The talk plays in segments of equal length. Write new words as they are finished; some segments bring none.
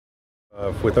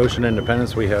With Ocean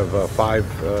Independence, we have five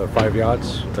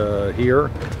yachts here,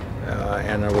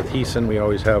 and with Heesen, we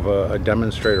always have a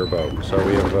demonstrator boat. So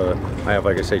we have, I have,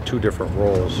 like I say, two different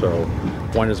roles. So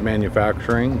one is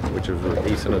manufacturing, which is with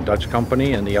Heesen, a Dutch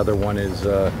company, and the other one is,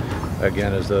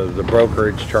 again, is the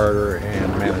brokerage, charter,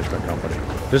 and management company.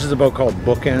 This is a boat called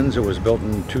Bookends. It was built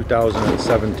in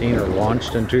 2017, or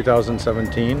launched in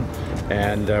 2017,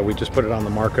 and we just put it on the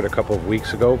market a couple of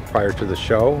weeks ago prior to the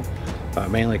show.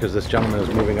 Mainly because this gentleman is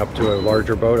moving up to a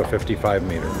larger boat, a 55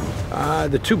 meter.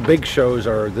 The two big shows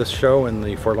are this show and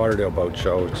the Fort Lauderdale Boat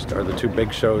Show. Are the two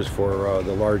big shows for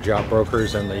the large yacht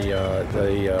brokers and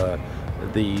the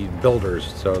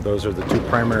builders. So those are the two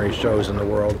primary shows in the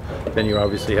world. Then you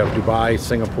obviously have Dubai,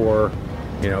 Singapore,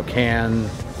 Cannes,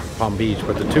 Palm Beach.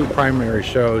 But the two primary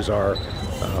shows are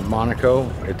Monaco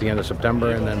at the end of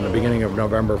September, and then the beginning of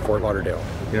November, Fort Lauderdale.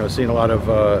 Seeing a lot of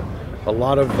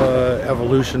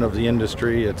evolution of the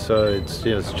industry. It's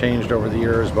changed over the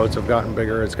years. Boats have gotten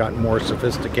bigger. It's gotten more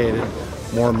sophisticated,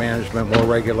 more management, more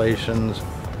regulations.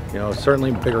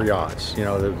 Certainly bigger yachts.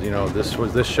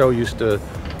 This show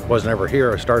wasn't ever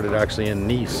here. It started actually in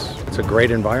Nice. It's a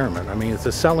great environment. I mean, it's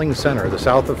a selling center. The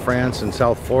south of France and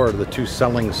South Florida, the two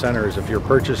selling centers. If you're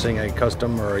purchasing a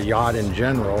custom or a yacht in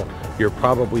general, you're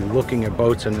probably looking at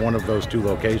boats in one of those two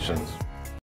locations.